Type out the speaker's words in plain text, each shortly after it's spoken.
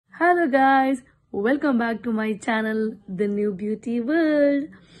Hello guys, welcome back to my channel, The New Beauty World.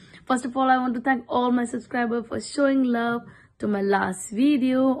 First of all, I want to thank all my subscribers for showing love to my last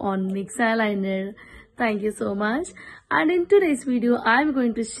video on mix eyeliner. Thank you so much. And in today's video, I'm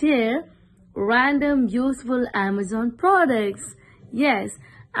going to share random useful Amazon products. Yes,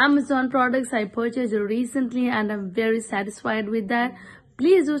 Amazon products I purchased recently and I'm very satisfied with that.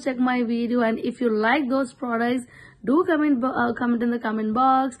 Please do check my video, and if you like those products, do comment in the comment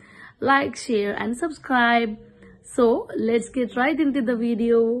box, like, share and subscribe. So let's get right into the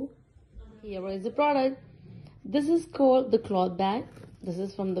video. Here is the product. This is called the cloth bag. This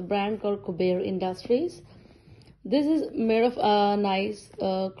is from the brand called Tnbw Industries. This is made of a nice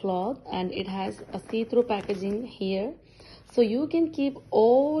cloth, and it has a see-through packaging here, so you can keep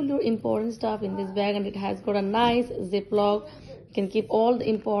all your important stuff in this bag. And it has got a nice ziplock. You can keep all the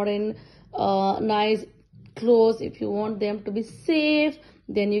important nice clothes. If you want them to be safe,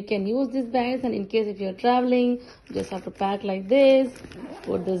 then you can use these bags. And in case if you're traveling, you just have to pack like this,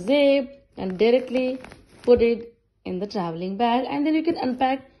 put the zip and directly put it in the traveling bag, and then you can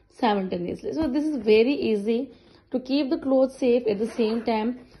unpack simultaneously. So this is very easy to keep the clothes safe at the same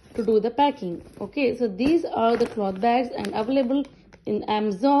time to do the packing. Okay, so these are the cloth bags and available in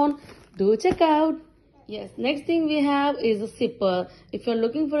Amazon. Do check out. Yes, next thing we have is a zipper. If you're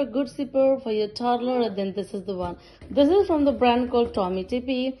looking for a good zipper for your toddler, then this is the one. This is from the brand called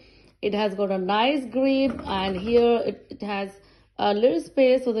Tnbw. It has got a nice grip, and here it has a little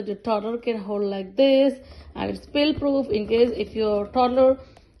space so that your toddler can hold like this, and it's spill proof in case if your toddler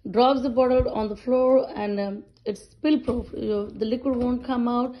drops the bottle on the floor, and it's spill proof. The liquid won't come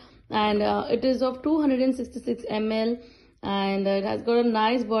out, and it is of 266 ml, and it has got a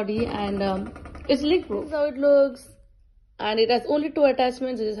nice body, and it's leak proof. This is how it looks, and it has only 2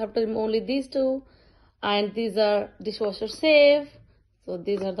 attachments. You just have to remove only these 2, and these are dishwasher safe. So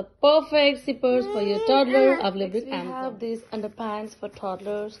these are the perfect zippers for your toddler. Available at Amazon. We have these underpants for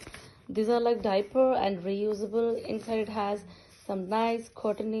toddlers. These are like diaper and reusable. Inside it has some nice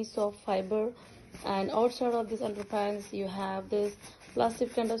cottony soft fiber, and outside of these underpants you have this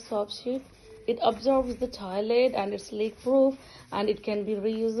plastic kind of soft sheet. It absorbs the toilet, and it's leak proof, and it can be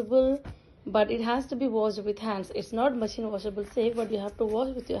reusable, but it has to be washed with hands. It's not machine washable safe, but you have to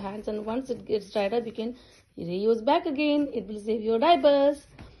wash with your hands, and once it gets dried up, you can reuse back again. It will save your diapers.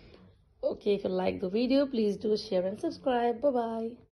 Okay, if you like the video, please do share and subscribe. Bye bye.